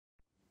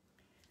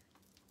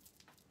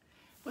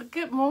Well,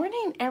 good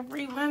morning,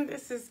 everyone.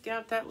 This is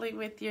Gail Dudley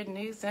with your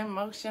News in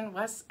Motion.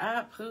 What's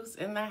up? Who's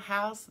in the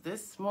house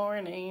this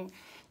morning?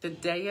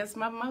 Today is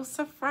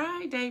Mimosa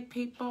Friday,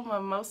 people.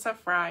 Mimosa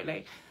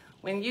Friday.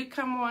 When you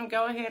come on,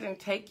 go ahead and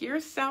take your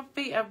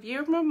selfie of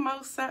your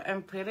mimosa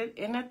and put it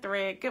in a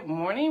thread. Good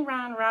morning,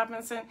 Ron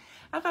Robinson.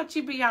 I thought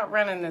you'd be out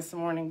running this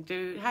morning,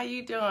 dude. How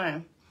you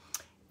doing?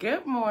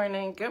 Good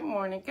morning, good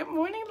morning, good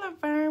morning,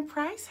 Laverne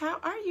Price. How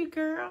are you,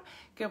 girl?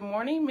 Good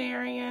morning,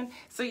 Marion.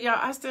 So, y'all,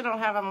 I still don't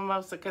have a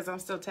mimosa because I'm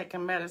still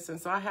taking medicine.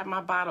 So, I have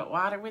my bottled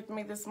water with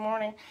me this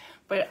morning.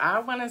 But I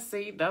want to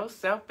see those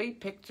selfie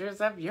pictures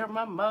of your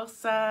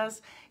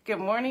mimosas. Good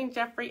morning,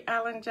 Jeffrey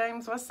Allen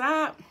James. What's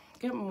up?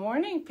 Good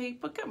morning,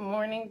 people. Good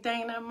morning,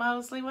 Dana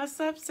Mosley. What's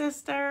up,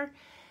 sister?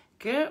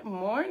 Good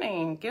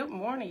morning. Good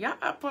morning. Y'all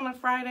up on a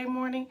Friday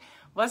morning?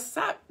 What's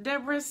up,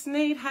 Deborah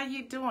Sneed? How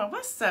you doing?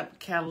 What's up,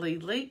 Kelly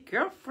Lee?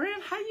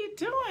 Girlfriend, how you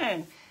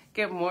doing?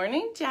 Good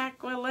morning,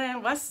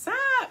 Jacqueline. What's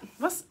up?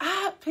 What's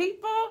up,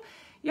 people?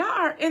 Y'all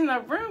are in the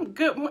room.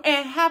 Good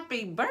and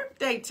happy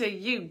birthday to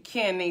you,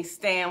 Kenny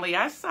Stanley.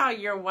 I saw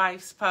your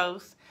wife's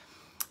post.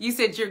 You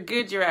said you're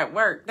good, you're at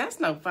work. That's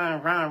no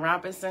fun, Ron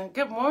Robinson.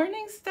 Good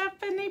morning,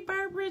 Stephanie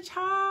Burbridge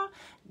Hall.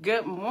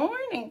 Good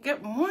morning,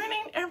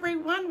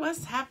 everyone.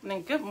 What's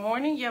happening? Good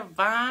morning,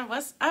 Yvonne.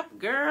 What's up,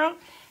 girl?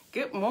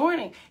 Good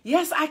morning.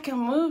 Yes, I can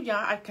move,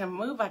 y'all. I can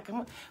move.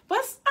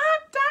 What's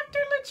up, Dr.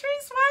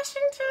 Latrice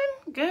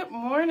Washington? Good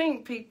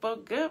morning, people.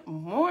 Good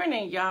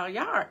morning, y'all.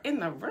 Y'all are in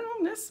the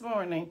room this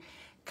morning.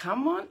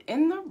 Come on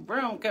in the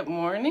room. Good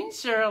morning,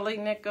 Shirley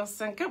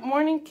Nicholson. Good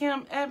morning,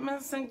 Kim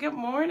Edmondson. Good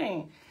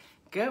morning.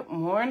 Good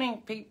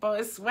morning, people.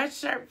 It's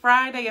Sweatshirt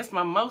Friday. It's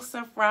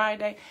Mimosa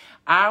Friday.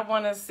 I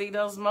want to see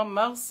those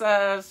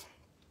mimosas.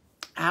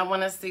 I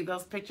want to see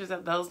those pictures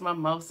of those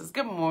mimosas.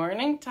 Good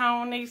morning,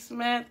 Tony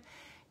Smith.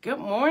 Good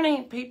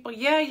morning, people.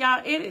 Yeah,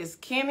 y'all, it is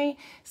Kenny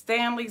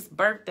Stanley's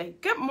birthday.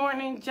 Good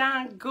morning,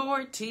 John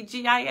Gore,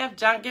 TGIF.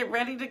 John, get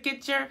ready to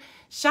get your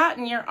shot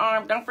in your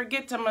arm. Don't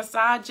forget to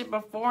massage it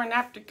before and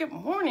after. Good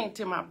morning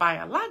to my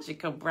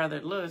biological brother,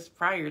 Louis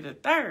Pryor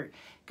III.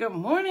 Good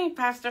morning,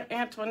 Pastor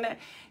Antoinette.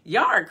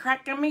 Y'all are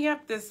cracking me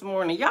up this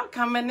morning. Y'all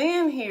coming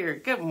in here.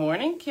 Good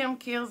morning, Kim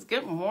Kills.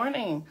 Good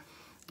morning.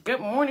 Good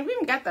morning. We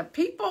even got the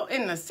people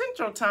in the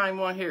Central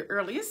Time on here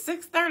early. It's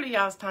 6:30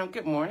 y'all's time.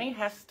 Good morning,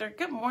 Hester.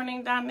 Good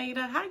morning,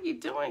 Donita. How you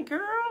doing,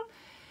 girl?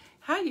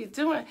 How you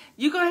doing?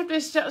 You're going to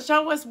have to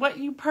show us what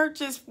you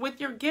purchased with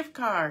your gift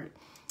card.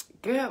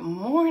 Good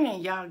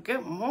morning, y'all.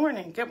 Good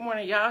morning. Good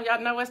morning, y'all.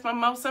 Y'all know it's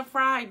Mimosa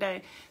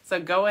Friday.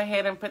 So go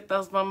ahead and put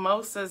those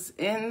mimosas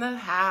in the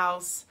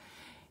house.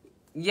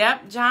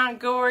 Yep, John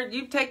Gord,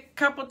 you take a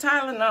couple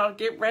Tylenol.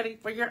 Get ready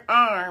for your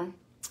arm.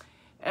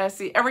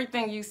 See,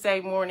 everything you say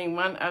morning,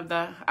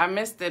 I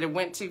missed it. It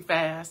went too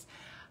fast.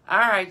 All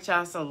right,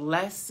 y'all. So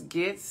let's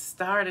get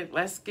started.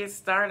 Let's get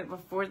started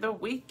before the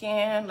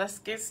weekend.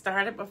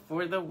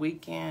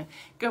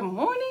 Good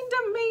morning,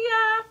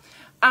 Damia.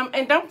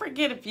 And don't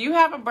forget, if you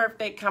have a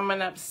birthday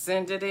coming up,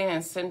 send it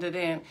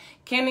in.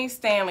 Kenny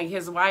Stanley,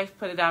 his wife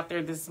put it out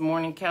there this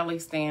morning, Kelly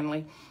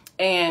Stanley.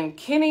 And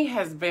Kenny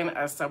has been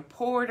a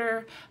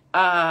supporter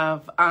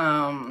of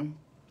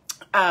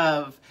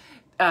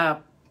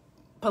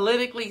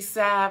politically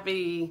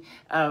savvy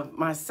of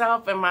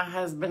myself and my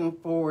husband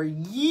for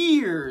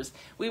years.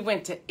 We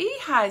went to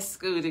high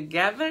school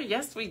together.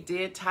 Yes, we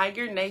did.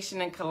 Tiger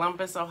Nation in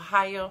Columbus,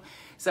 Ohio.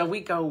 So we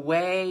go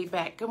way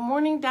back. Good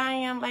morning,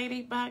 Diane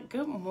Ladybug.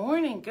 Good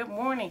morning. Good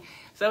morning.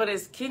 So it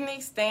is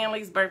Kenny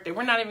Stanley's birthday.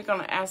 We're not even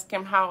going to ask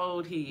him how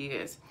old he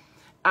is.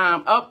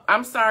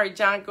 I'm sorry,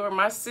 John Gore.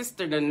 My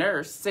sister, the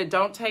nurse, said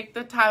don't take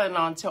the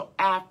Tylenol until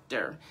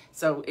after.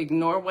 So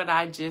ignore what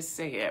I just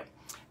said.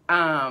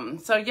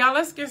 So y'all,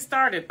 let's get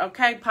started,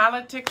 okay?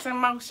 Politics in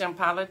motion.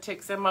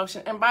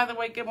 And by the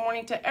way, good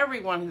morning to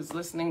everyone who's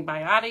listening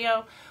by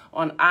audio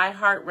on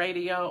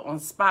iHeartRadio, on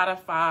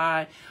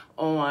Spotify,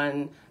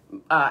 on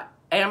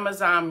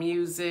Amazon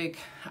Music,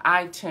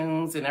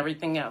 iTunes, and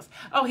everything else.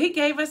 Oh, he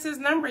gave us his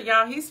number,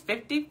 y'all. He's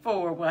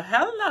 54. Well,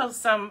 hello,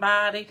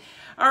 somebody.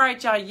 All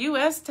right, y'all.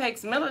 U.S.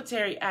 takes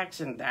military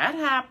action. That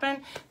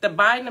happened. The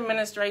Biden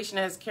administration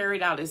has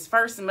carried out its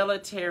first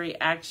military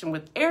action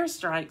with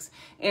airstrikes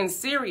in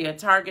Syria,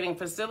 targeting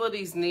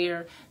facilities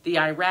near the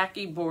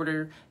Iraqi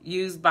border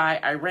used by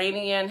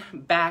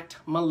Iranian-backed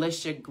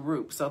militia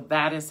groups. So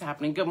that is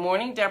happening. Good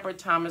morning, Deborah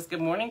Thomas.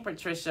 Good morning,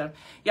 Patricia.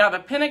 Y'all, the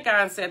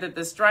Pentagon said that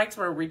the strikes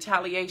were a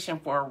retaliation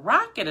for a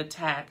rocket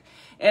attack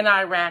in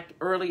Iraq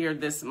earlier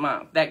this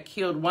month that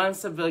killed one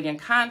civilian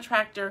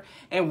contractor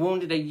and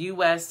wounded a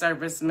U.S.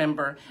 service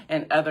member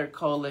and other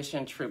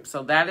coalition troops.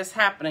 So that is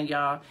happening,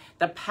 y'all.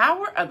 The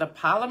power of the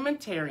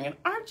parliamentarian.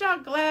 Aren't y'all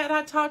glad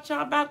I taught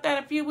y'all about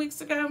that a few weeks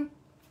ago?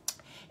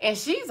 and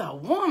she's a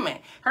woman.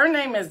 Her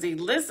name is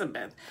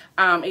Elizabeth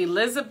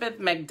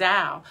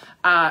McDowell.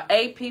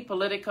 AP,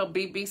 Politico,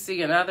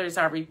 BBC, and others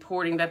are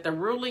reporting that the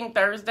ruling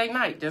Thursday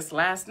night, just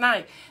last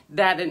night,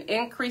 that an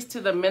increase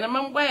to the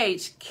minimum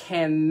wage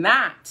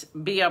cannot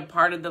be a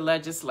part of the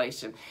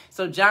legislation.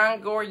 So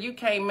John Gore, you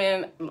came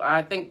in,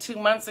 I think 2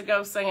 months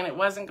ago saying it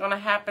wasn't going to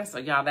happen. So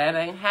y'all, that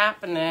ain't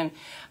happening.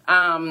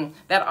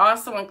 That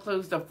also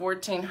includes the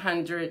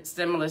 $1,400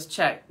 stimulus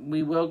check.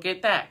 We will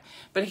get that.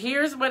 But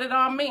here's what it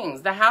all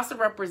means. The House of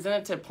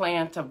Representatives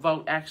plan to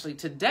vote actually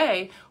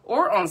today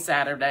or on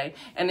Saturday,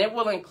 and it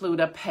will include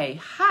a pay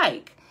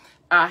hike.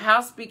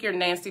 House Speaker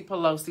Nancy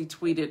Pelosi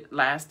tweeted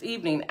last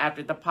evening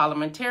after the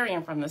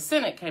Parliamentarian from the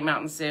Senate came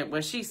out and said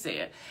what she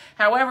said.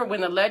 However,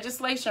 when the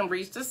legislation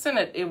reached the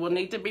Senate, it will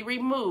need to be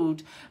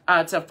removed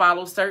to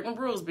follow certain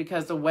rules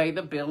because the way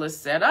the bill is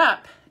set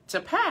up to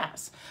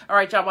pass. All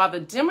right, y'all, while the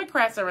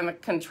Democrats are in the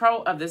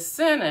control of the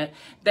Senate,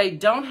 they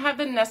don't have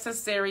the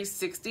necessary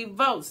 60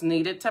 votes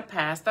needed to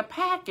pass the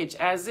package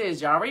as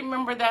is. Y'all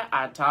remember that?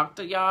 I talked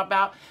to y'all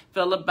about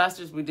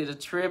filibusters. We did a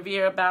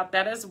trivia about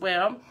that as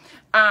well.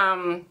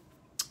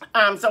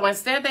 So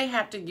instead, they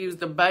have to use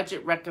the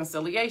budget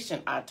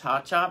reconciliation. I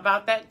taught y'all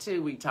about that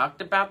too. We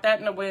talked about that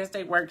in the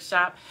Wednesday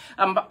workshop.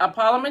 A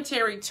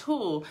parliamentary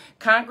tool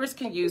Congress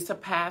can use to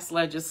pass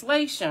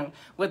legislation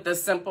with a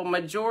simple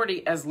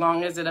majority as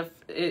long as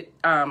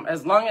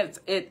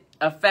it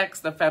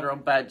affects the federal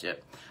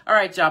budget. All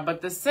right, y'all,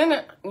 but the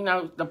Senate,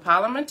 the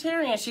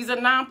parliamentarian, she's a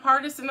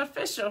nonpartisan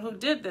official who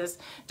did this,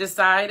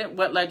 decided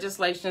what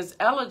legislation is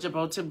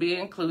eligible to be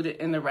included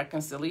in the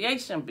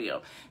reconciliation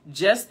bill.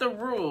 Just the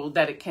rule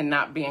that it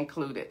cannot be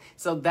included.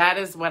 So that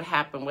is what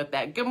happened with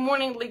that. Good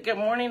morning, Lee. Good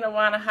morning,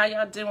 Awana. How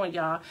y'all doing,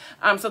 y'all?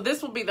 So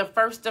this will be the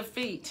first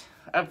defeat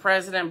of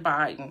President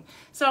Biden.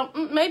 So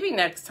maybe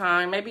next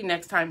time,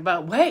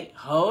 but wait,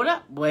 hold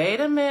up, wait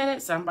a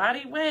minute,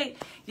 somebody wait.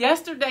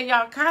 Yesterday,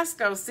 y'all,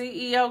 Costco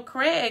CEO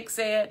Craig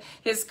said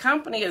his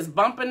company is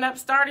bumping up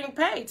starting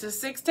pay to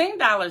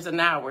 $16 an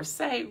hour.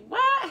 Say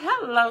what?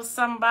 Hello,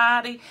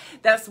 somebody.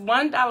 That's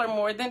 $1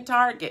 more than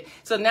Target.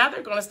 So now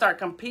they're going to start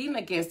competing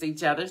against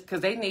each other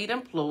because they need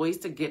employees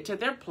to get to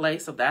their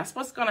place. So that's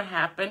what's going to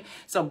happen.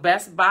 So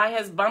Best Buy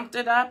has bumped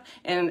it up,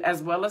 and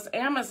as well as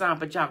Amazon.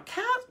 But y'all,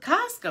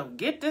 Costco,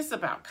 get this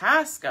about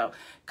Costco.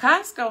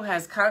 Costco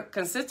has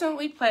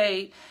consistently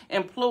paid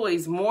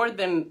employees more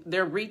than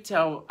their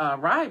retail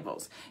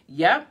rivals.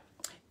 Yep.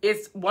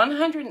 It's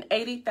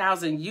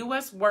 180,000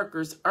 U.S.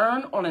 workers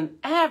earn on an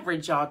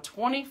average, y'all,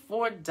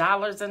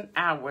 $24 an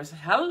hour.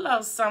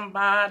 Hello,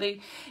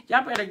 somebody.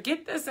 Y'all better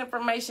get this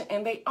information.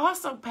 And they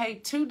also pay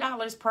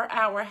 $2 per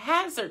hour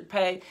hazard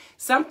pay,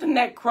 something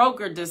that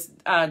Kroger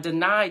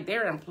denied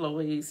their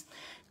employees.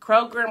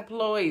 Kroger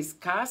employees,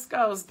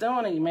 Costco's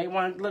doing it. You may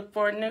want to look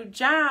for a new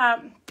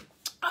job.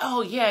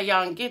 Oh, yeah,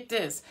 y'all, and get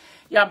this.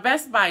 Y'all,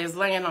 Best Buy is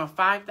laying off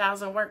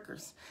 5,000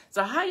 workers.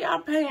 So how y'all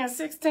paying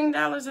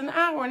 $16 an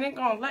hour and they're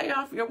going to lay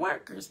off your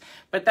workers?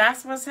 But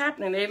that's what's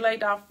happening. They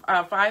laid off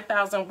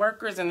 5,000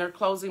 workers, and they're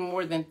closing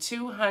more than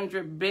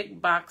 200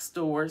 big box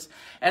stores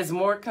as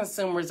more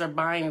consumers are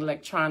buying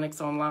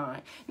electronics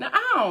online. Now,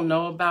 I don't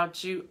know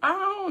about you.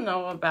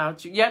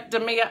 Yep,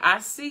 Demia, I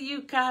see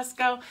you,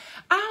 Costco.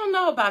 I don't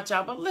know about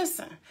y'all, but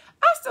listen.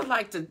 I still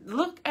like to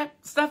look at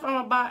stuff I'm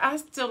going to buy. I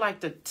still like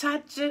to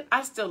touch it.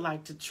 I still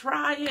like to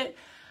try it.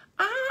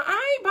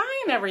 I ain't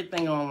buying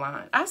everything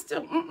online. I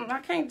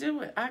can't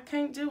do it. I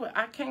can't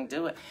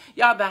do it.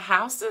 Y'all, the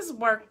House is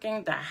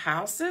working.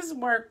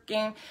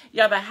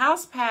 Y'all, the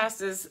House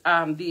passes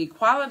the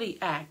Equality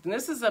Act. And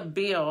this is a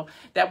bill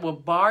that will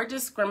bar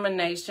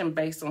discrimination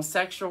based on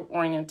sexual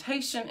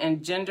orientation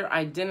and gender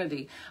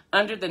identity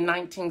under the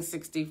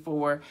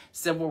 1964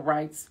 Civil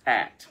Rights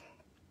Act.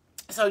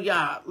 So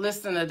y'all,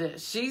 listen to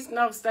this. She's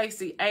no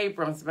Stacey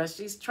Abrams, but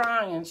she's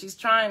trying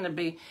to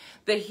be.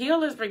 The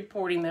Hill is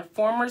reporting that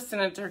former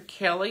Senator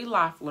Kelly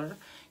Loeffler,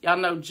 y'all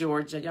know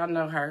Georgia, y'all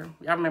know her,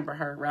 y'all remember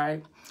her,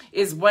 right?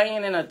 Is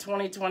weighing in a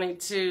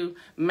 2022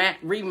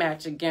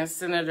 rematch against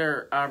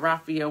Senator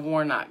Raphael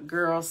Warnock.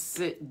 Girl,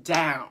 sit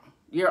down.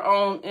 Your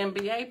own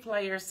NBA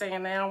player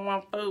saying they don't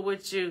want food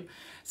with you.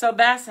 So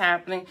that's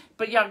happening.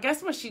 But y'all,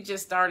 guess what she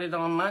just started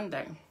on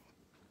Monday?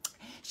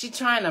 She's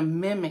trying to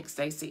mimic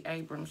Stacey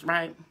Abrams,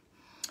 right?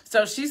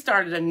 So she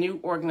started a new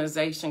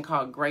organization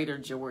called Greater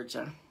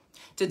Georgia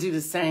to do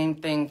the same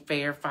thing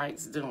Fair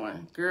Fight's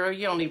doing. Girl,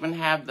 you don't even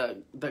have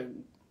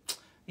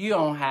you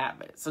don't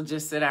have it. So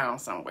just sit down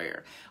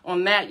somewhere.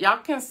 On that, y'all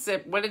can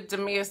sip. What did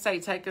Demia say?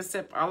 Take a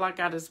sip. All I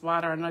got is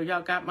water. I know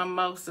y'all got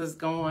mimosas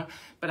going,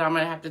 but I'm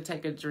going to have to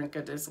take a drink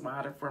of this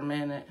water for a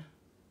minute.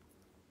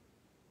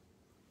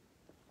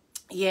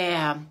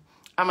 Yeah.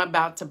 I'm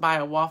about to buy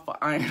a waffle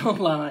iron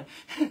online.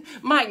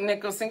 Mike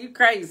Nicholson, you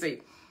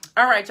crazy.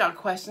 All right, y'all,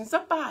 questions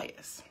of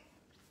bias.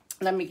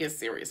 Let me get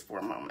serious for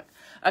a moment.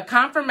 A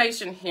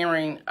confirmation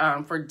hearing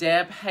for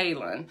Deb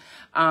Haaland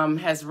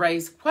has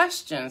raised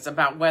questions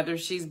about whether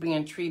she's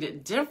being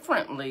treated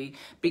differently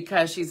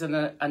because she's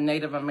a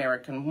Native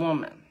American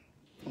woman.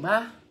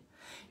 Well,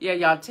 Yeah,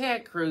 y'all,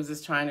 Ted Cruz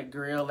is trying to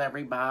grill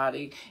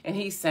everybody, and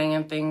he's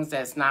saying things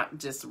that's not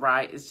just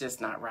right. It's just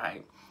not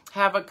right.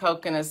 Have a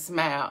Coke and a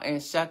smile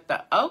and shut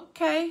the,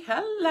 okay,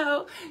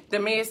 hello. The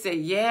man said,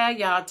 yeah,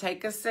 y'all,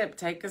 take a sip,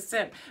 take a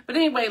sip. But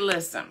anyway,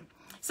 listen.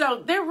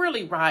 So they're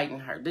really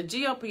riding her. The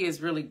GOP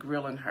is really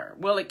grilling her.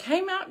 Well, it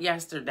came out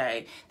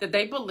yesterday that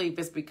they believe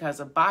it's because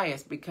of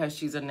bias because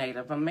she's a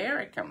Native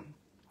American.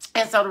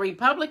 And so the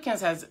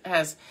Republicans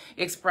has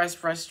expressed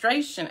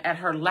frustration at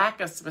her lack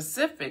of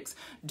specifics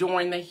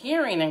during the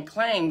hearing and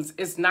claims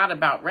it's not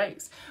about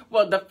race.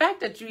 Well, the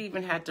fact that you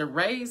even had to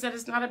raise that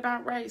it's not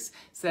about race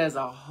says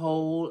a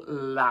whole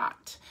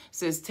lot.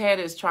 Says Ted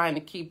is trying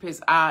to keep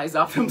his eyes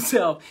off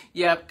himself.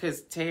 Yep,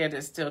 because Ted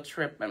is still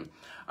tripping.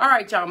 All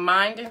right, y'all,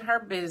 minding her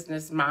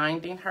business,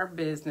 minding her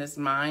business,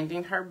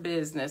 minding her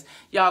business.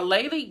 Y'all,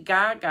 Lady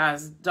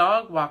Gaga's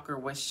dog walker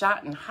was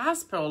shot and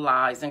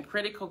hospitalized in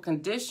critical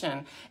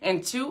condition,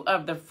 and 2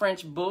 of the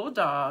French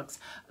bulldogs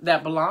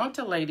that belonged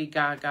to Lady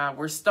Gaga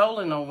were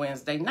stolen on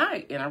Wednesday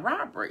night in a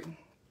robbery.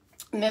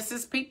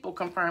 Mrs. People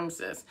confirms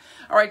this.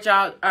 All right,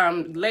 y'all.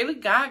 Lady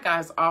Gaga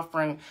is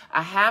offering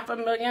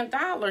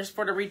 $500,000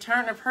 for the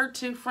return of her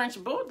 2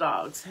 French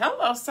bulldogs.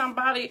 Hello,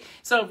 somebody.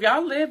 So if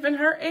y'all live in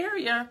her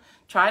area,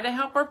 try to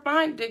help her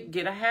find it.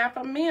 Get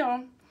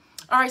 $500,000.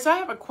 All right, so I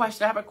have a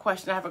question.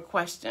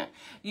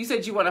 You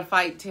said you want to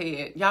fight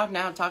Ted. Y'all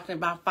now talking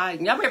about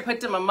fighting. Y'all better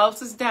put the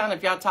mimosas down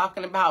if y'all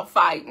talking about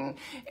fighting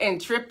and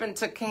tripping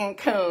to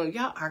Cancun.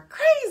 Y'all are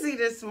crazy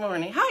this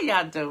morning. How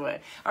y'all doing?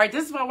 All right,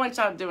 this is what I want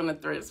y'all to do in the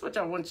thread. This is what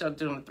I want y'all to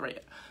do in the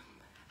thread.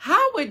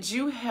 How would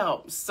you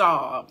help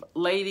solve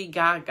Lady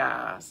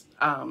Gaga's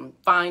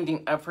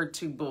finding of her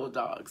 2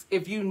 bulldogs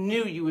if you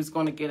knew you was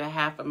going to get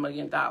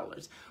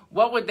 $500,000?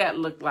 What would that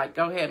look like?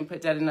 Go ahead and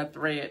put that in a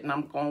thread, and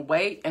I'm going to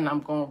wait, and I'm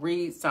going to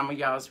read some of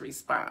y'all's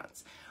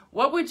response.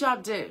 What would y'all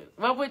do?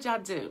 What would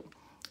y'all do?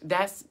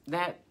 That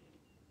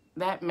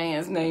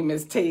man's name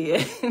is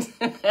Ted.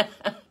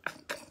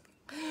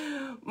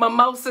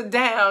 Mimosa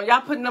down.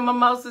 Y'all putting the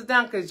mimosas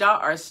down because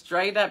y'all are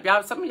straight up.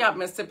 Y'all, some of y'all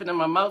been sipping the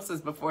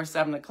mimosas before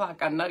 7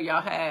 o'clock. I know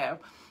y'all have.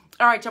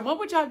 All right, y'all, what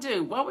would y'all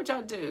do? What would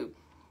y'all do?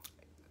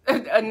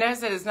 Annette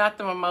said it's not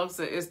the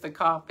mimosa, it's the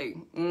coffee.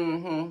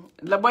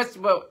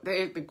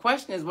 The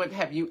question is, what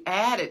have you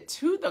added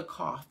to the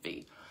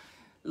coffee?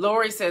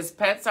 Lori says,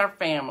 pets are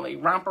family.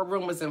 Romper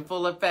Room is in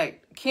full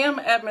effect. Kim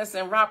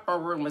Edmondson, Romper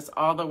Room is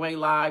all the way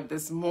live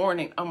this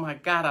morning. Oh, my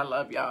God, I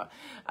love y'all.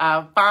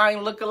 Find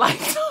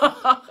lookalike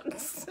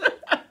dogs.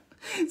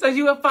 So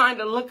you will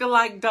find a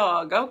lookalike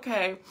dog.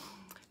 Okay.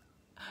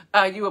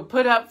 You will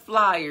put up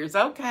flyers.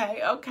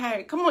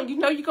 Okay. Come on, you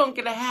know you're going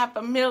to get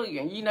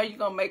 $500,000. You know you're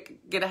going to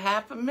get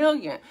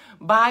 $500,000.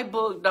 Buy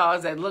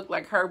bulldogs that look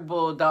like her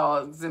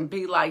bulldogs and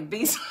be like,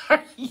 these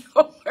are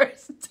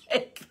yours.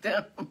 Take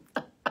them.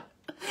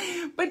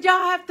 But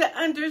y'all have to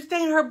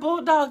understand her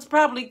bulldogs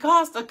probably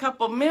cost a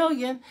couple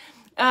million.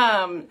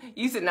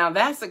 You said, now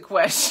that's a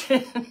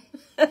question.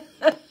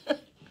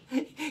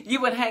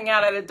 You would hang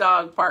out at a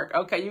dog park.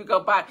 Okay, you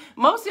go buy.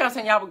 Most of y'all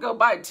saying y'all would go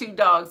buy 2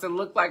 dogs that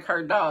look like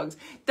her dogs.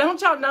 Don't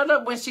y'all know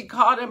that when she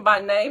called them by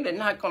name, they're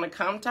not going to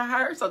come to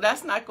her? So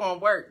that's not going to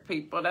work,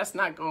 people. That's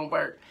not going to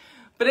work.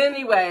 But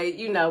anyway,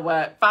 you know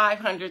what?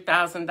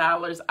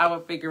 $500,000, I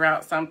would figure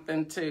out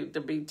something to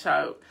be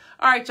towed.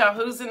 All right, y'all,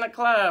 who's in the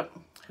club?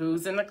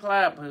 Who's in the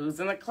club? Who's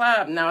in the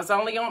club? Now, it's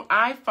only on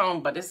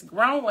iPhone, but it's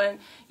growing.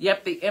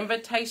 Yep, the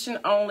invitation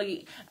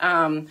only.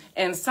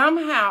 And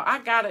somehow I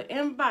got an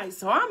invite,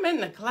 so I'm in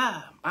the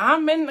club.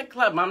 I'm in the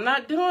club. I'm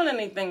not doing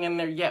anything in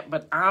there yet,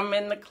 but I'm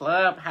in the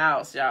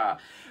clubhouse, y'all.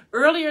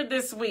 Earlier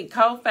this week,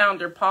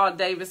 co-founder Paul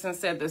Davison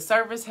said the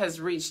service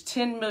has reached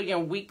 10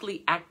 million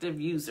weekly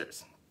active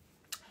users,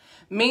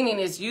 meaning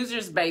its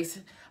users base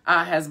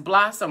has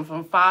blossomed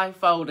from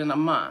 5-fold in a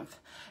month.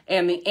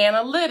 And the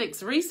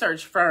analytics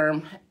research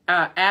firm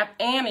App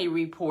Annie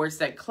reports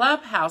that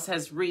Clubhouse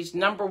has reached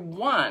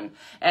 #1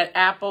 at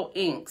Apple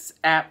Inc.'s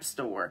App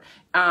Store.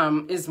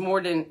 It's more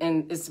than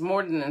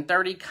in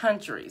 30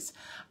 countries.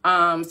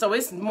 So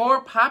it's more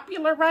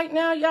popular right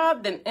now, y'all,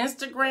 than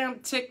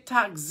Instagram,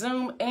 TikTok,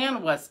 Zoom, and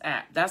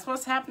WhatsApp. That's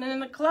what's happening in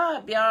the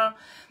club, y'all.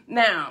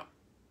 Now,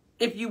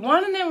 if you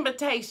want an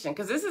invitation,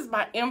 because this is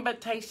by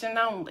invitation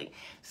only.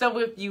 So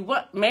if you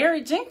want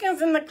Mary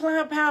Jenkins in the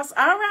clubhouse,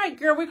 all right,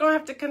 girl, we're going to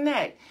have to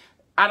connect.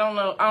 I don't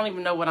know. I don't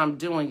even know what I'm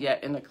doing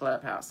yet in the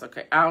clubhouse.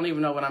 Okay. I don't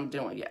even know what I'm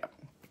doing yet.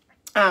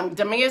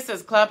 Demia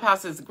says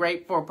Clubhouse is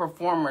great for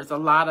performers. A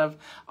lot of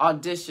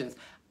auditions.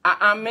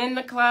 I'm in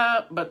the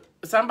club, but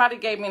somebody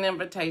gave me an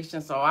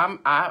invitation, so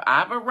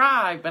I've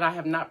arrived, but I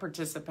have not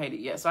participated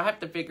yet. So I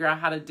have to figure out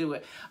how to do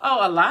it.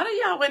 Oh, a lot of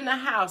y'all in the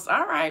house.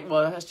 All right.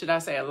 Well, should I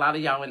say a lot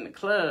of y'all in the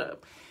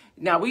club?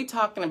 Now, we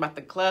talking about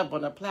the club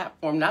on the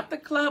platform, not the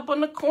club on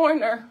the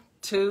corner.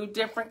 2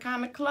 different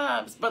kind of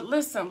clubs. But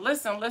listen,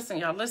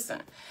 y'all,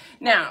 listen.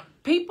 Now,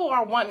 people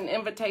are wanting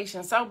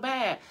invitations so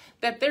bad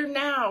that they're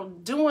now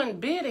doing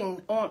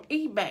bidding on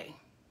eBay.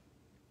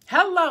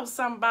 Hello,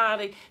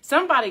 somebody.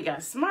 Somebody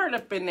got smart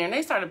up in there, and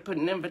they started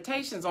putting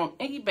invitations on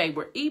eBay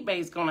where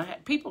eBay's going to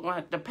have, people going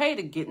to have to pay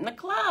to get in the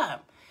club.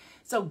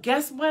 So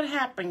guess what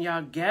happened,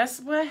 y'all?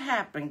 Guess what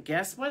happened?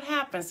 Guess what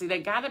happened? See, they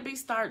got to be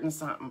starting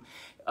something.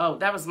 Oh,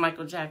 that was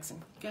Michael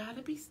Jackson. Got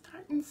to be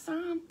starting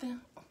something.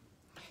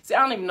 See,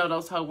 I don't even know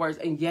those whole words.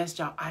 And yes,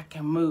 y'all, I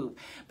can move.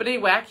 But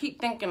anyway, I keep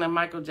thinking of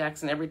Michael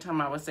Jackson every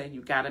time I would say,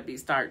 you got to be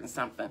starting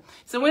something.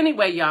 So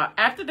anyway, y'all,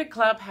 after the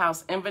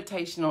Clubhouse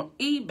Invitational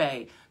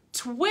eBay,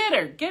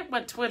 Twitter, get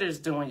what Twitter's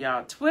doing,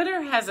 y'all.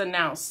 Twitter has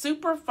announced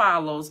super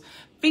follows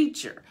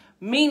feature,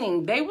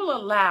 meaning they will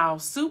allow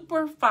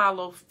super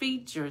follow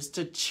features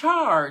to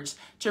charge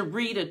to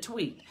read a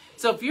tweet.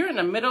 So if you're in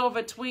the middle of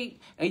a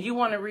tweet and you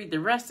want to read the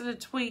rest of the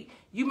tweet,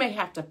 you may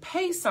have to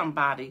pay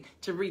somebody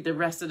to read the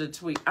rest of the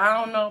tweet. I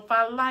don't know if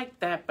I like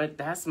that, but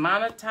that's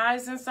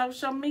monetizing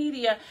social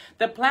media.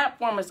 The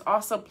platform is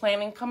also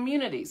planning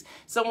communities.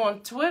 So on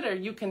Twitter,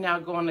 you can now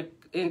go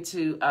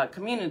into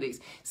communities.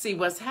 See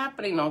what's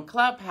happening on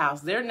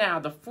Clubhouse. They're now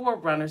the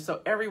forerunner, so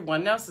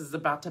everyone else is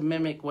about to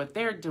mimic what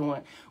they're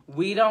doing.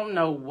 We don't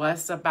know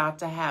what's about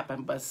to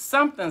happen, but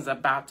something's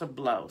about to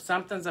blow.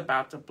 Something's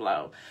about to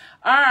blow.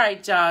 All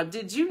right, y'all.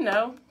 Did you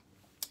know?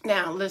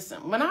 Now,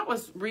 listen, when I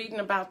was reading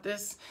about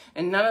this,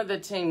 and none of the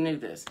team knew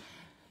this,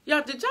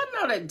 y'all, did y'all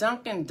know that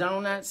Dunkin'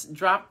 Donuts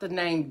dropped the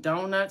name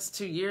Donuts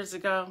 2 years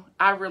ago?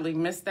 I really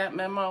missed that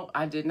memo.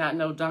 I did not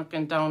know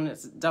Dunkin'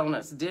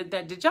 Donuts did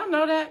that. Did y'all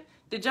know that?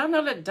 Did y'all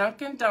know that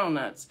Dunkin'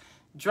 Donuts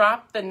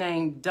dropped the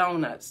name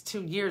Donuts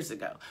 2 years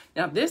ago?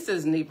 Now, this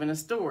isn't even a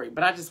story,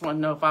 but I just want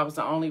to know if I was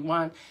the only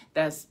one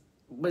was,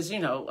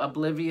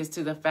 oblivious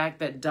to the fact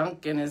that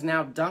Dunkin' is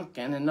now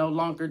Dunkin' and no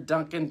longer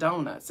Dunkin'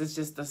 Donuts. It's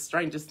just the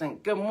strangest thing.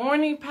 Good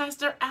morning,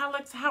 Pastor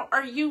Alex. How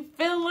are you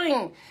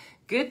feeling?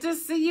 Good to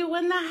see you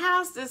in the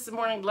house this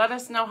morning. Let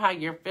us know how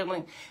you're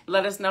feeling.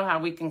 Let us know how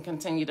we can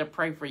continue to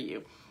pray for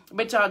you.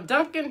 But y'all,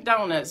 Dunkin'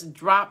 Donuts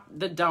dropped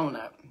the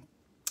donut.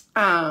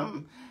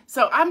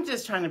 So I'm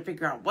just trying to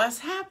figure out what's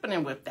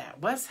happening with that.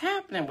 What's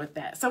happening with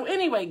that? So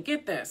anyway,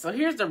 get this. So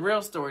here's the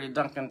real story to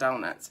Dunkin'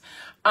 Donuts.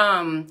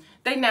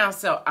 They now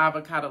sell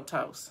avocado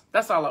toast.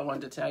 That's all I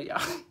wanted to tell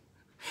y'all.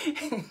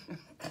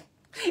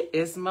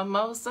 It's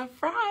Mimosa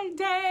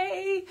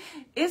Friday.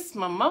 It's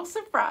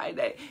Mimosa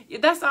Friday.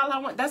 That's all I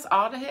want. That's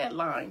all the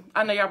headline.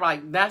 I know y'all were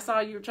like, that's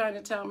all you were trying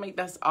to tell me?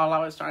 That's all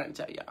I was trying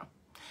to tell y'all.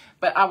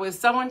 But I was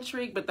so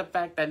intrigued with the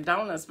fact that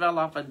donuts fell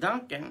off of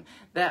Dunkin'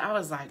 that I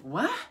was like,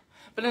 what?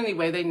 But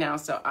anyway, they now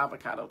sell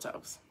avocado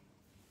toast.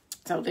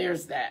 So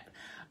there's that.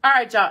 All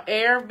right, y'all.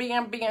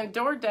 Airbnb and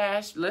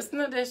DoorDash. Listen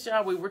to this,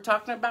 y'all. We were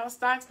talking about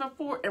stocks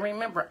before. And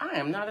remember, I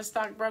am not a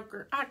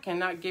stockbroker. I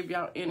cannot give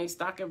y'all any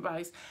stock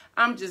advice.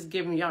 I'm just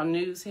giving y'all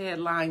news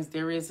headlines.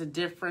 There is a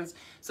difference.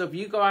 So if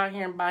you go out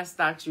here and buy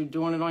stocks, you're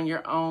doing it on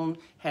your own.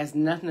 Has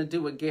nothing to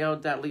do with Gail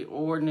Dudley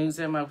or News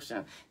in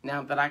Motion.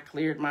 Now that I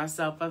cleared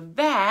myself of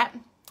that,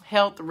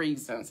 health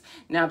reasons.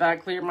 Now that I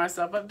cleared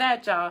myself of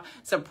that, y'all,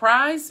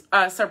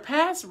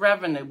 surpassed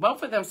revenue.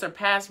 Both of them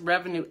surpassed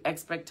revenue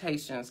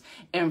expectations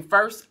in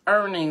first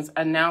earnings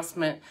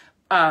announcement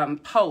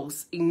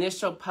post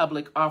initial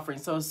public offering.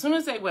 So as soon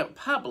as they went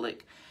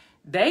public,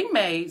 they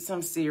made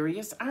some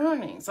serious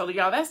earnings. So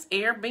y'all, that's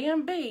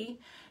Airbnb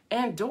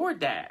and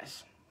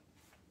DoorDash.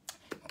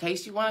 In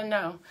case you want to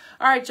know.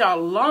 All right, y'all,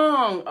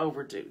 long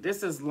overdue.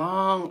 This is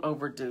long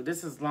overdue.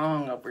 This is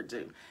long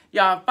overdue.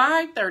 Y'all,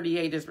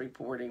 538 is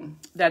reporting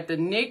that the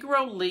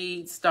Negro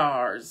League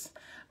stars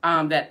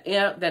that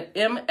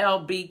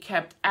MLB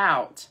kept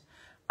out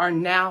are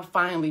now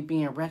finally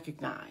being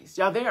recognized.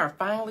 Y'all, they are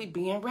finally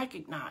being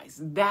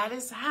recognized. That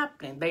is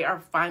happening. They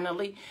are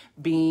finally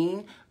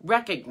being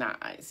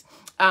recognized.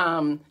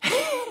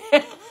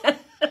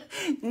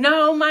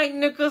 No, Mike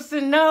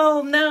Nicholson,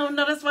 no.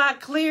 That's why I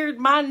cleared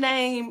my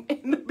name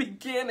in the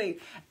beginning.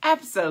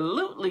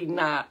 Absolutely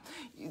not.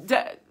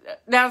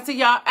 Now, see,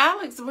 y'all,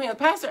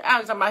 Pastor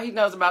Alex, he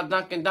knows about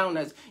Dunkin'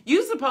 Donuts.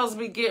 You supposed to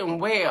be getting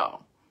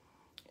well.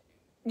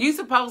 You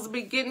supposed to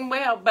be getting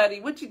well, buddy.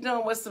 What you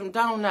doing with some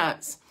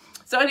donuts?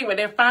 So anyway,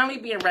 they're finally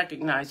being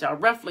recognized, y'all.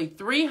 Roughly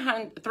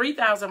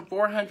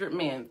 3,400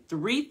 men,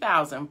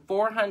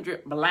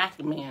 3,400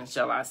 black men,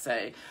 shall I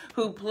say,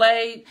 who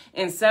played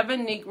in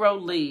 7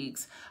 Negro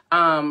Leagues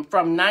from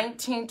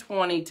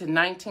 1920 to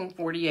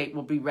 1948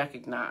 will be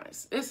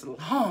recognized. It's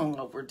long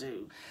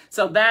overdue.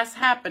 So that's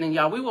happening,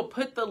 y'all. We will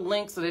put the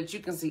link so that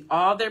you can see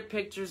all their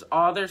pictures,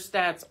 all their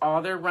stats,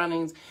 all their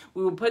runnings.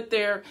 We will put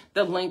the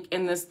link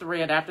in this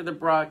thread after the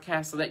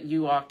broadcast so that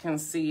you all can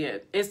see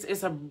it.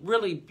 It's a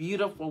really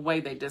beautiful way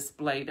they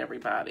displayed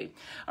everybody.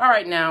 All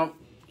right, now,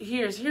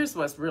 here's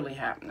what's really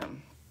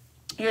happening.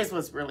 Here's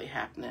what's really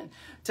happening.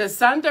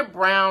 Tasunda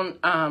Brown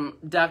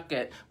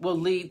Duckett will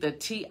lead the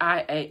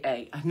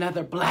TIAA,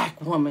 another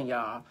black woman,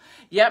 y'all.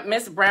 Yep,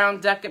 Miss Brown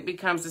Duckett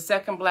becomes the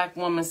second black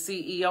woman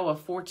CEO of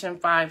Fortune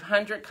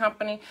 500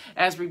 company,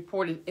 as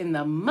reported in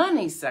the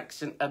money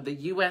section of the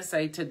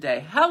USA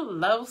Today.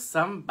 Hello,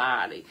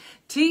 somebody.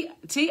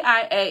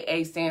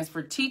 TIAA stands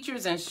for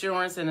Teachers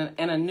Insurance and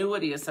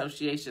Annuity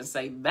Association,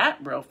 say that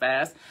real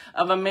fast,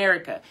 of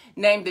America.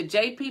 Named the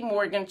J.P.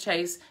 Morgan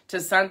Chase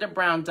Tasunda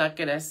Brown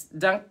Duckett as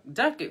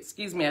Dunkin,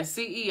 excuse me, as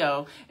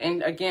CEO.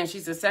 And again,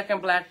 she's the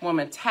second black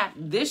woman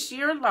tapped this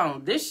year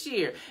alone, this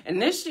year.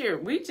 And this year,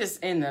 we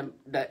just in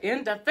the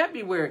end of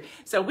February.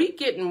 So we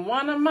getting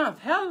one a month.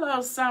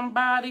 Hello,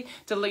 somebody,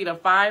 to lead a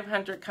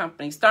 500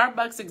 company.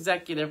 Starbucks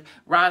executive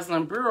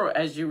Rosalind Brewer,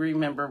 as you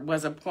remember,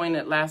 was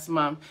appointed last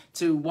month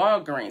to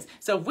Walgreens.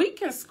 So if we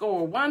can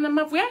score one a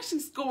month, we actually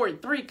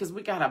scored 3 because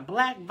we got a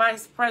black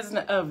vice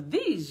president of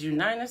these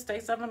United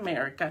States of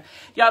America.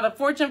 Y'all, the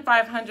Fortune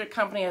 500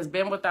 company has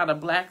been without a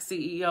black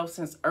CEO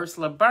since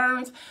Ursula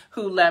Burns,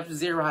 who left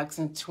Xerox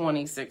in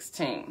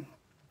 2016.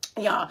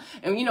 Y'all,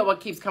 and you know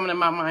what keeps coming to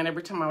my mind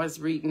every time I was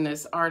reading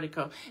this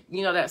article?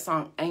 You know that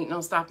song, Ain't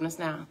No Stopping Us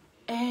Now?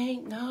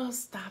 Ain't no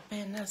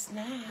stopping us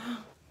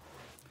now.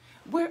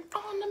 We're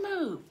on the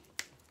move.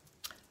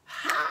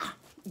 Ha!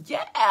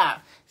 Yeah.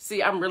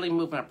 See, I'm really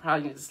moving. I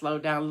probably need to slow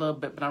down a little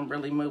bit, but I'm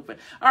really moving.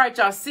 All right,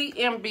 y'all.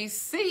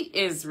 CNBC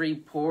is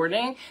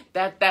reporting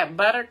that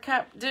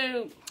Buttercup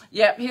dude,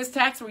 yep, his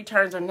tax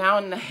returns are now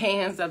in the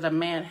hands of the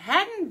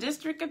Manhattan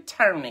District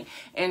Attorney.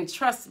 And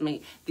trust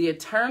me, the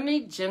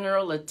Attorney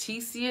General,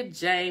 Leticia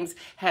James,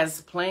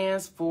 has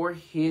plans for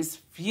his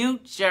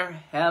future.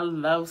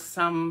 Hello,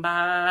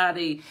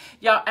 somebody.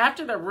 Y'all,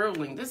 after the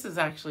ruling, this is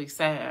actually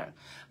sad.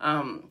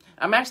 I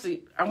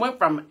went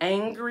from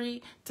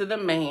angry to the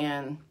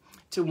man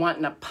to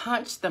wanting to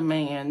punch the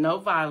man. No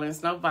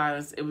violence, no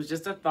violence. It was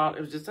just a thought.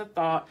 It was just a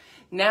thought.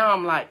 Now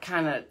I'm like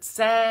kind of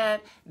sad.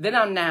 Then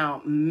I'm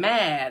now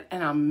mad.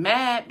 And I'm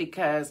mad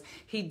because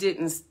he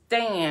didn't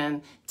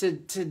stand to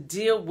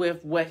deal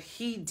with what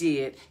he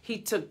did. He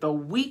took the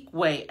weak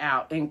way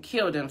out and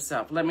killed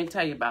himself. Let me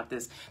tell you about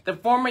this. The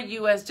former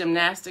U.S.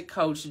 gymnastic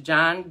coach,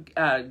 John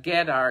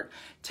Gedart,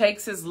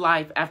 takes his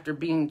life after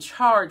being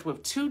charged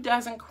with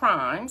 24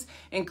 crimes,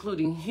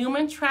 including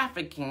human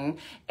trafficking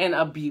and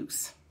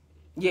abuse.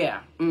 Yeah,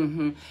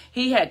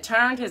 He had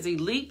turned his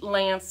elite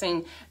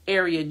Lansing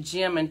area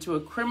gym into a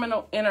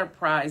criminal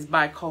enterprise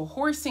by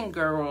coercing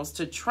girls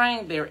to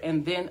train there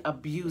and then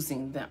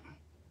abusing them.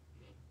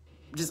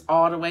 Just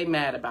all the way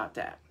mad about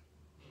that.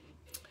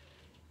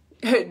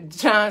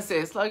 John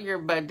says, slow your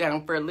butt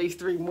down for at least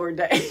 3 more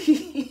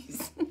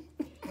days.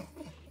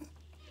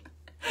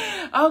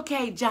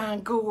 Okay,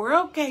 John Gore.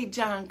 Okay,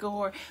 John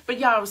Gore. But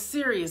y'all,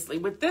 seriously,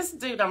 with this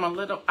dude,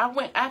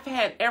 I've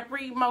had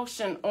every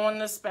emotion on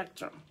the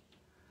spectrum.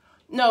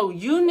 No,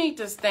 you need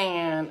to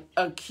stand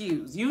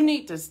accused. You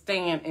need to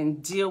stand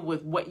and deal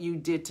with what you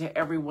did to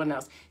everyone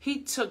else.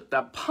 He took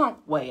the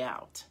punk way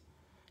out.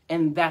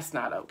 And that's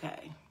not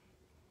okay.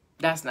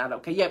 That's not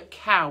okay. Yep,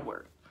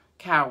 coward.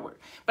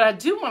 But I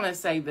do want to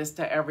say this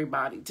to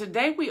everybody.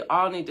 Today, we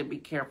all need to be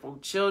careful.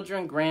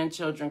 Children,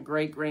 grandchildren,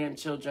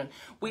 great-grandchildren.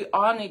 We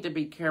all need to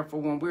be careful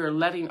when we're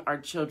letting our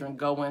children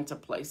go into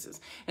places.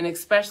 And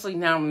especially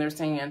now when they're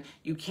saying,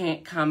 you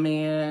can't come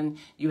in,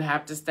 you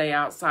have to stay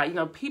outside. You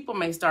know, people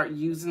may start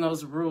using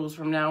those rules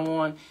from now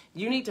on.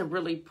 You need to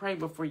really pray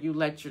before you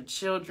let your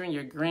children,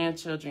 your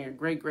grandchildren, your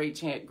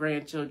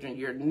great-great-grandchildren,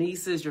 your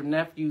nieces, your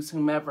nephews,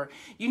 whomever.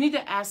 You need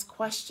to ask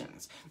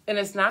questions. And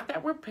it's not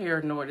that we're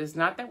paranoid. It's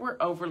not that we're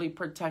overly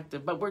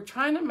protective, but we're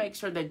trying to make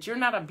sure that you're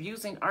not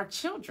abusing our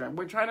children.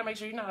 We're trying to make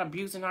sure you're not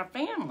abusing our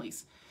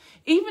families.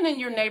 Even in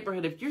your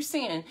neighborhood, if you're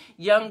seeing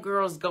young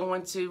girls go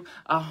into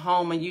a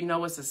home and you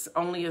know it's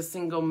only a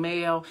single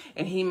male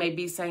and he may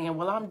be saying,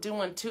 well, I'm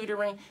doing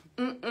tutoring.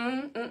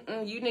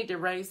 You need to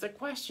raise the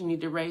question. You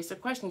need to raise the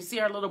question. You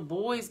see our little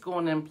boys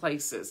going in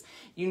places.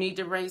 You need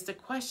to raise the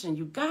question.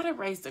 You got to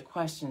raise the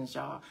questions,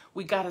 y'all.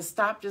 We got to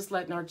stop just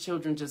letting our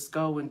children just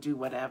go and do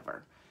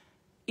whatever.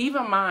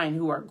 Even mine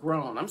who are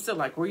grown. I'm still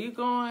like, where you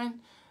going?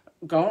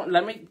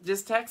 Let me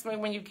just text me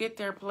when you get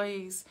there,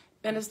 please.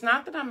 And it's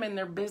not that I'm in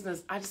their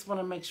business. I just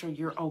want to make sure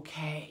you're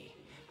okay.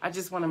 I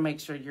just want to make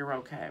sure you're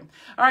okay.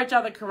 All right,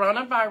 y'all, the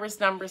coronavirus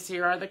numbers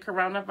here are the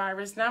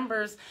coronavirus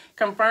numbers.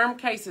 Confirmed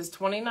cases,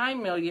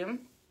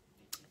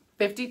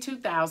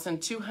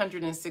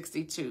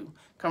 29,052,262.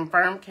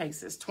 Confirmed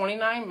cases,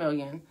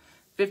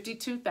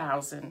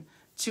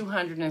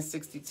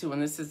 29,052,262.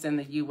 And this is in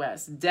the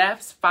U.S.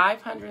 Deaths,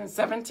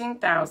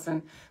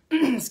 517,000,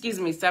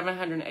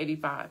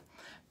 785.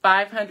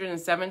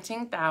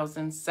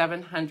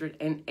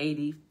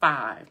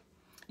 517,785.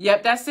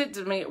 Yep, that's it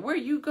to me. Where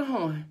you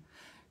going?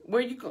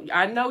 Where you go?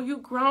 I know you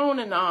grown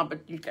and all,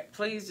 but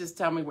please just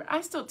tell me where.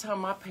 I still tell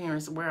my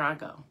parents where I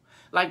go.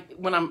 Like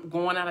when I'm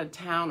going out of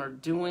town or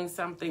doing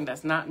something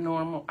that's not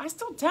normal, I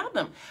still tell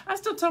them. I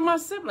still tell my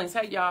siblings,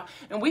 hey, y'all.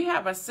 And we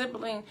have a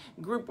sibling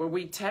group where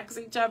we text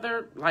each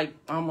other like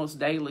almost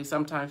daily,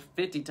 sometimes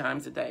 50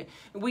 times a day.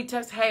 We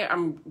text, hey,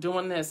 I'm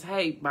doing this.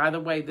 Hey, by the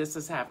way, this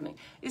is happening.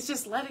 It's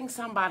just letting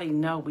somebody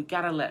know. We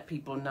got to let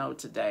people know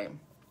today.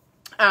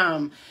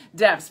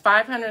 Deaths,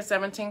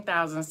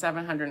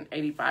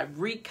 517,785.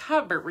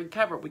 Recovered. We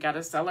got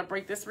to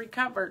celebrate this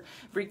recovery.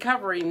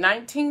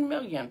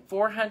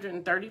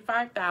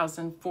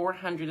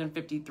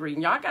 19,435,453.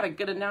 And y'all got a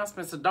good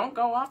announcement, so don't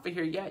go off of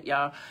here yet,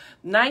 y'all.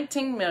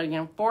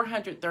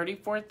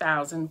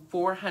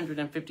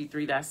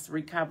 19,434,453. That's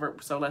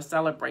recovered. So let's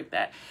celebrate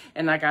that.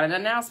 And I got an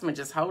announcement.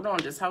 Just hold on.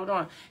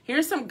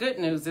 Here's some good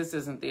news. This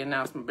isn't the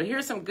announcement, but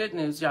here's some good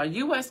news, y'all.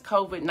 U.S.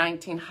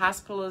 COVID-19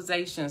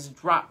 hospitalizations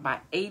dropped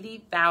by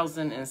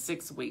 80,000 in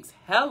 6 weeks.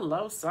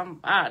 Hello,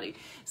 somebody.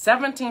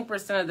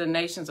 17% of the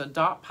nation's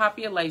adult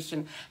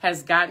population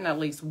has gotten at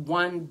least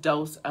one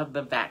dose of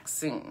the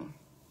vaccine.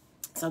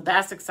 So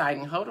that's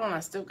exciting. Hold on,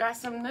 I still got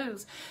some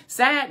news.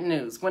 Sad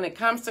news. When it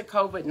comes to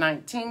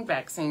COVID-19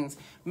 vaccines,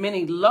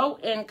 many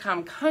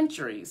low-income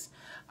countries,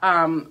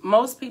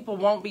 most people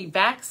won't be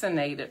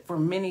vaccinated for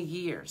many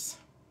years.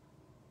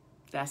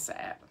 That's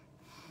sad.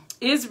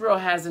 Israel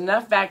has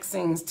enough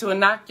vaccines to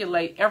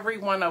inoculate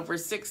everyone over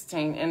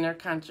 16 in their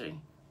country.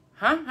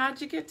 Huh?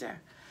 How'd you get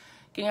there?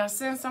 Can y'all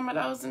send some of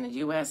those in the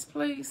U.S.,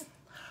 please?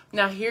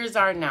 Now, here's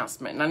our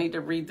announcement. And I need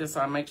to read this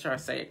so I'll make sure I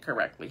say it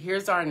correctly.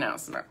 Here's our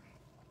announcement.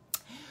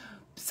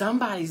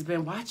 Somebody's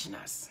been watching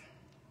us.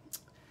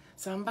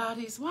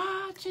 Somebody's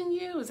watching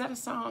you. Is that a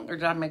song? Or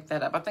did I make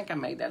that up? I think I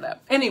made that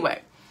up.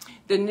 Anyway,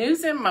 the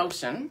News in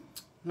Motion.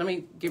 Let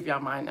me give y'all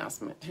my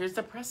announcement. Here's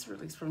the press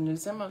release from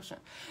News in Motion.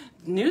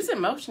 News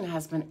in Motion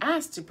has been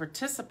asked to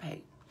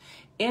participate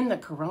in the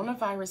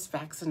coronavirus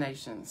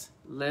vaccinations.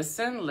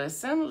 Listen.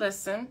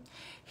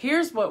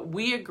 Here's what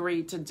we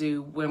agreed to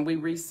do when we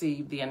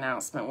received the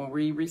announcement, when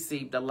we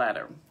received the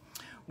letter.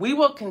 We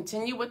will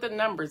continue with the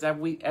numbers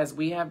as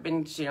we have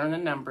been sharing the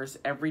numbers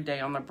every day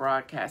on the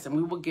broadcast, and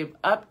we will give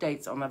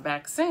updates on the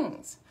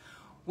vaccines.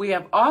 We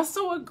have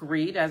also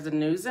agreed as a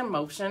News in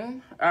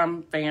Motion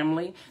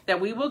family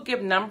that we will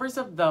give numbers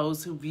of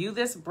those who view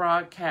this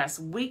broadcast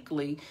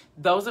weekly,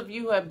 those of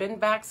you who have been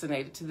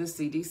vaccinated, to the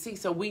CDC.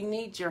 So we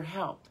need your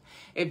help.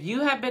 If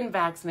you have been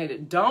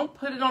vaccinated, don't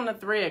put it on the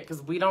thread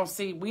because we don't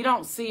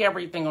see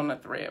everything on the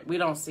thread. We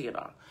don't see it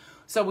all.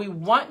 So we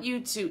want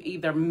you to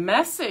either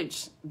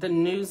message the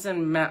News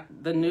in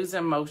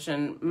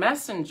Motion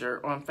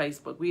Messenger on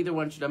Facebook. We either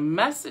want you to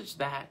message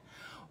that,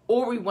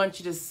 or we want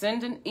you to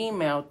send an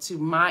email to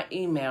my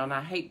email. And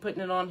I hate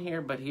putting it on here,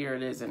 but here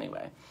it is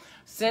anyway.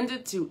 Send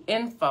it to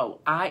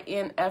info,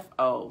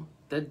 I-N-F-O,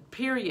 the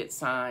period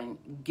sign,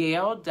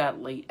 Gail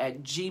Dudley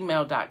at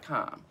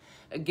gmail.com.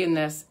 Again,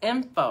 that's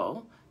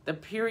info, the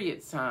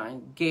period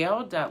sign,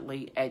 Gail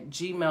Dudley at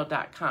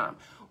gmail.com.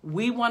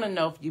 We want to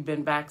know if you've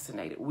been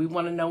vaccinated. We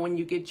want to know when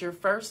you get your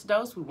first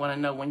dose. We want to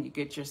know when you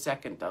get your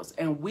second dose.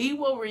 And we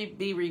will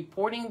be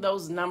reporting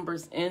those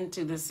numbers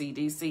into the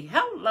CDC.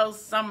 Hello,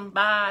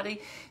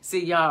 somebody.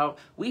 See, y'all,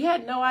 we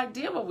had no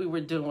idea what we were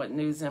doing with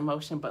News in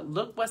Motion, but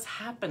look what's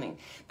happening.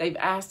 They've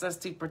asked us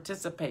to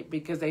participate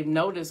because they've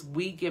noticed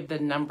we give the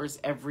numbers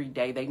every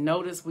day. They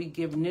notice we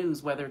give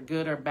news, whether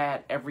good or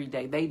bad, every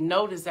day. They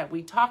notice that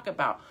we talk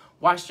about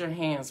wash your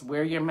hands,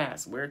 wear your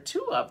mask, wear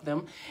 2 of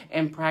them,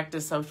 and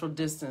practice social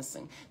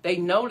distancing. They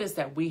notice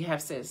that we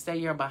have said, stay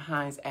your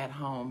behinds at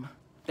home.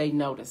 They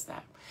notice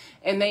that.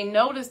 And they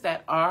notice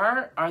that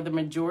the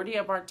majority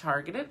of our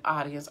targeted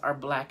audience are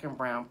Black and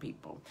brown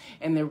people.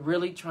 And they're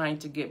really trying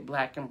to get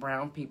Black and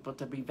brown people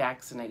to be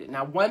vaccinated.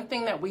 Now, one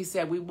thing that we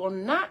said we will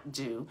not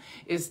do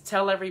is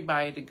tell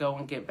everybody to go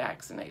and get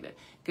vaccinated,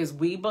 because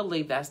we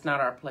believe that's not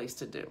our place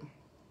to do.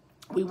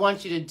 We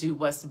want you to do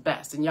what's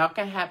best. And y'all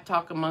can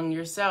talk among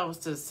yourselves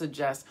to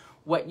suggest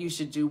what you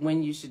should do,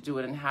 when you should do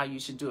it, and how you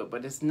should do it.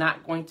 But it's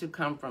not going to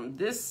come from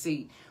this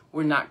seat.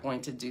 We're not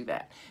going to do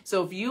that.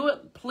 So if you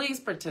would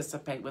please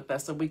participate with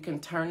us so we can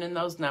turn in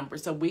those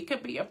numbers, so we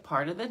could be a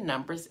part of the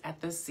numbers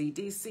at the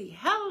CDC.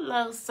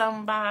 Hello,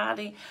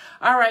 somebody.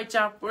 All right,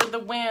 y'all, for the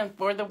win.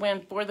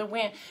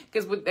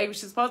 Because they were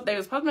supposed to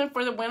be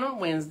for the win on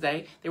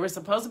Wednesday. They were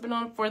supposed to be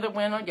on for the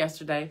win on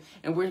yesterday,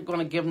 and we're going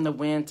to give them the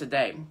win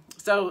today.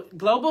 So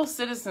Global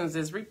Citizens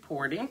is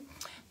reporting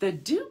the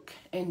Duke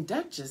and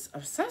Duchess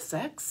of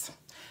Sussex,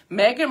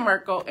 Meghan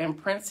Markle and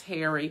Prince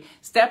Harry,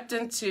 stepped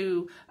in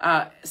to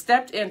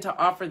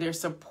offer their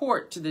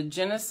support to the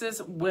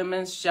Genesis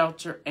Women's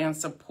Shelter and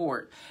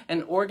Support,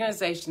 an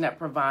organization that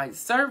provides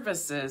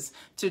services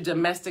to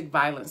domestic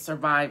violence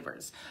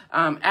survivors.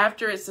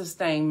 After it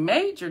sustained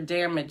major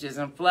damages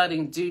and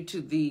flooding due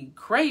to the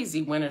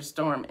crazy winter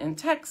storm in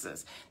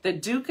Texas, the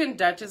Duke and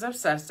Duchess of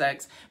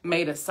Sussex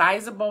made a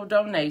sizable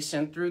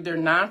donation through their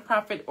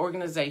nonprofit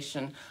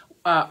organization,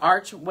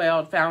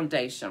 Archwell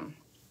Foundation.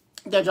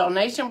 The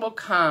donation will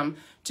come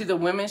to the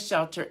women's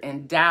shelter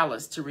in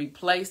Dallas to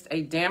replace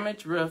a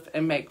damaged roof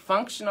and make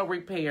functional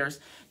repairs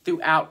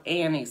throughout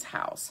Annie's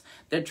House,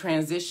 the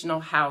transitional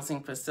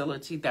housing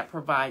facility that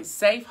provides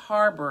safe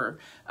housing,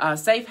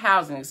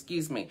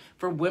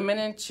 for women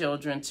and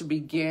children to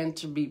begin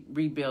to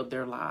rebuild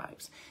their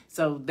lives.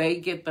 So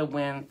they get the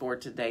win for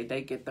today.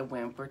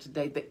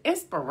 The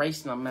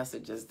inspirational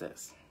message is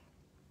this: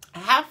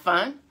 have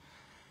fun.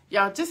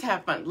 Y'all, just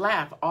have fun.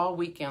 Laugh all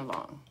weekend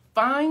long.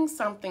 Find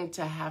something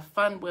to have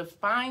fun with.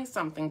 Find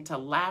something to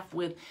laugh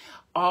with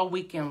all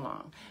weekend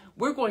long.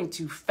 We're going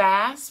to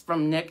fast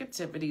from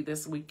negativity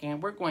this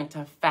weekend. We're going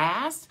to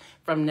fast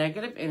from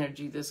negative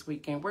energy this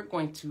weekend. We're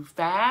going to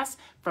fast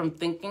from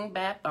thinking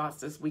bad thoughts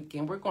this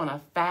weekend. We're going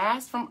to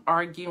fast from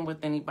arguing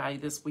with anybody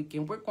this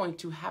weekend. We're going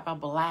to have a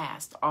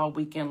blast all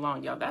weekend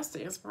long, y'all. That's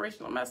the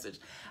inspirational message.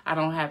 I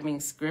don't have any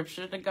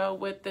scripture to go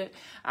with it.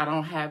 I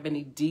don't have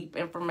any deep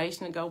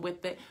information to go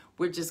with it.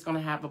 We're just going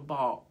to have a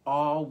ball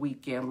all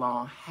weekend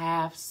long.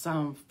 Have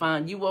some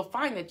fun. You will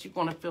find that you're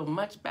going to feel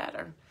much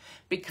better,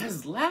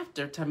 because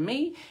laughter, to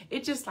me,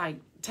 it just like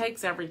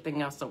takes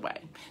everything else away.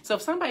 So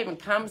if somebody even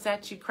comes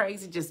at you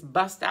crazy, just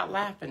bust out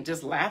laughing.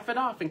 Just laugh it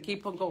off and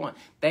keep on going.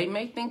 They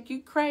may think you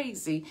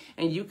crazy,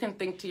 and you can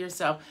think to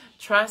yourself,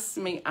 trust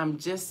me, I'm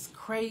just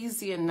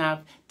crazy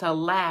enough to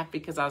laugh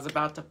because I was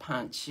about to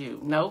punch you.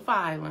 No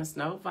violence,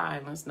 no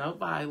violence, no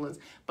violence,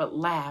 but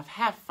laugh,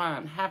 have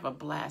fun, have a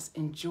blast,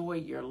 enjoy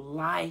your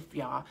life,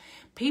 y'all.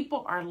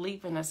 People are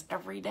leaving us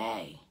every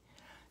day.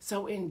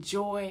 So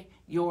enjoy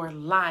your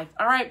life.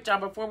 All right, y'all,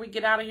 before we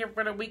get out of here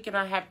for the weekend,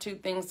 I have 2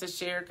 things to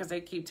share because they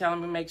keep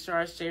telling me make sure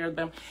I share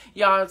them.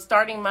 Y'all,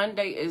 starting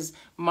Monday is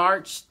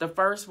March the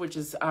 1st, which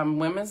is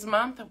Women's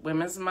Month.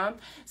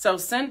 So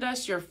send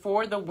us your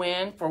For the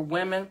Win for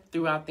women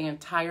throughout the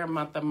entire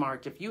month of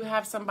March. If you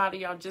have somebody,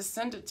 y'all, just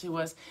send it to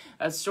us,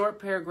 a short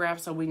paragraph,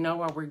 so we know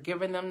why we're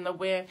giving them the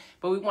win.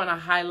 But we want to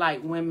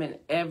highlight women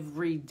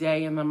every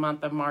day in the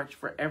month of March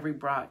for every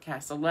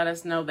broadcast. So let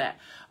us know that.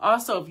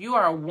 Also, if you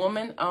are a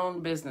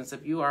woman-owned business,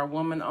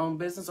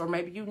 or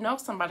maybe you know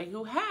somebody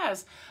who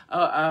has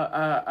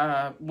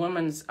a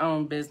woman's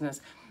owned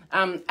business,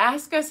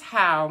 ask us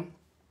how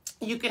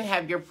you can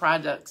have your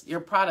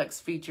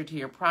products featured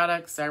here,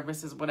 products,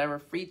 services, whatever,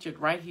 featured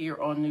right here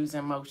on News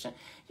in Motion.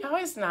 Y'all,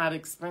 it's not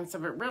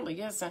expensive. It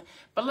really isn't.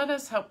 But let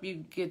us help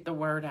you get the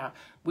word out.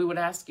 We would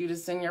ask you to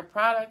send your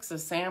products, a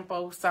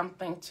sample,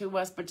 something to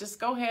us, but just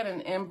go ahead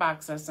and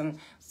inbox us and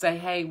say,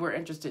 hey, we're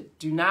interested.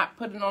 Do not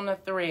put it on the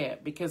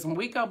thread, because when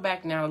we go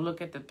back now to look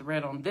at the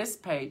thread on this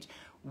page,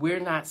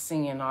 we're not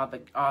seeing all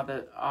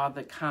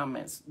the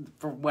comments.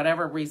 For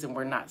whatever reason,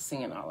 we're not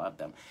seeing all of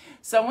them.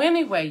 So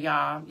anyway,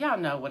 y'all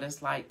know what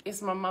it's like.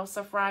 It's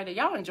Mimosa Friday.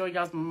 Y'all enjoy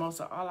y'all's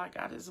mimosa. All I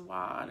got is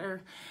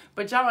water.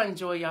 But y'all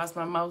enjoy y'all's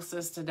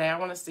mimosas today. I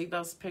want to see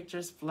those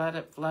pictures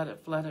flooded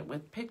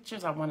with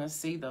pictures. I want to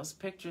see those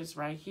pictures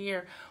right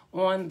here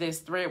on this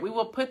thread. We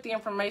will put the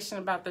information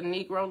about the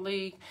Negro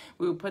League.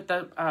 We will put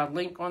the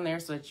link on there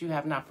so that you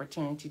have an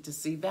opportunity to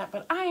see that.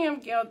 But I am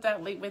Gail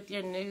Dudley with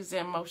your News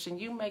in Motion.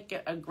 You make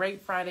it a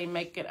great Friday.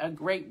 Make it a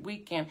great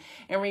weekend.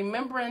 And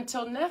remember,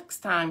 until next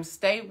time,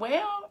 stay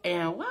well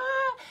and what?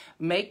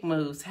 Make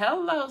moves.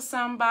 Hello,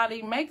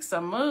 somebody. Make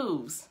some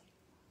moves.